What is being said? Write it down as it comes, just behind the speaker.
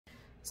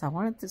So I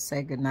wanted to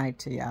say good night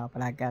to y'all,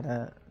 but I got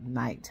a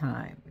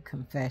nighttime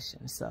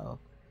confession. So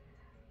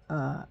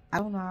I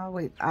don't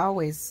know. I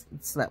always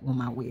slept with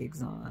my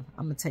wigs on.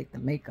 I'm gonna take the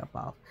makeup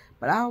off,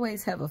 but I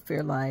always have a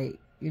fear, like,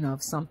 you know,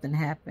 if something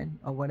happened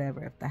or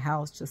whatever, if the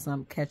house just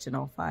something catching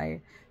on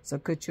fire. So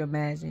could you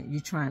imagine you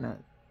trying to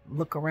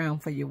look around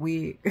for your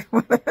wig?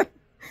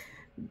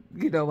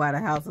 You know, why the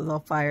house is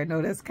on fire.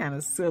 No, that's kind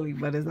of silly,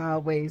 but it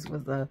always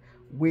was a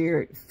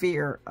weird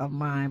fear of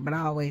mine. But I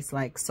always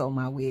like sew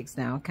my wigs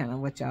down, kind of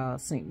what y'all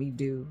seen me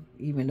do.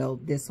 Even though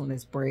this one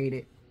is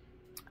braided,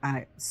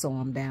 I sew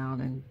them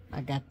down, and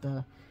I got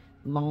the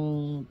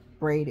long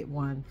braided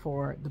one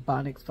for the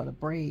bonnets for the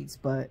braids.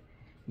 But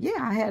yeah,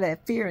 I had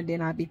that fear, and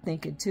then I'd be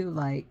thinking too,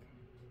 like,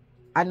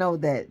 I know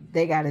that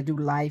they got to do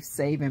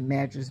life-saving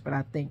measures, but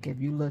I think if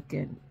you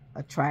looking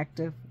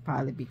attractive,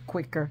 probably be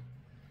quicker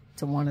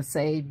to want to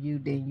save you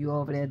than you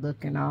over there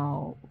looking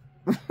all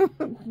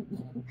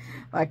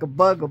like a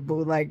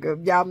bugaboo. Like,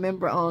 y'all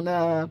remember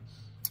on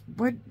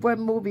what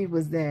movie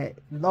was that?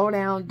 Low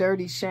Down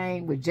Dirty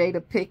Shame with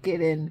Jada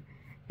Pickett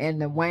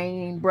and the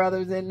Wayne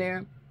brothers in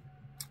there.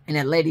 And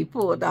that lady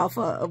pulled off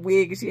a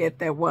wig, and she had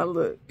that one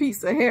little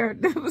piece of hair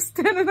that was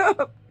standing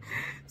up.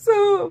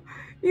 So,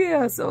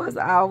 yeah, so as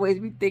I always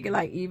be thinking,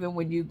 like, even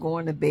when you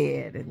going to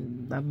bed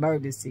in an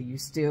emergency, you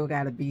still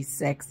got to be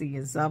sexy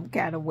in some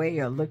kind of way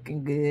or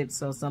looking good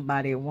so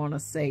somebody will want to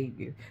save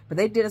you. But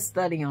they did a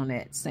study on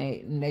that,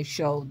 and they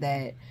showed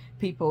that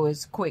people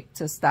is quick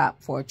to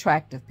stop for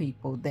attractive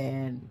people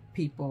than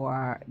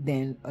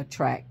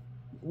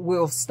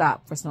will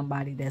stop for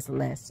somebody that's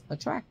less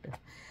attractive.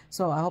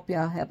 So I hope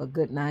y'all have a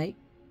good night,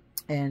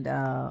 and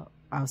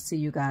I'll see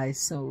you guys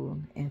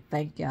soon, and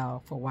thank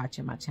y'all for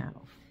watching my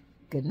channel.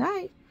 Good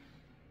night.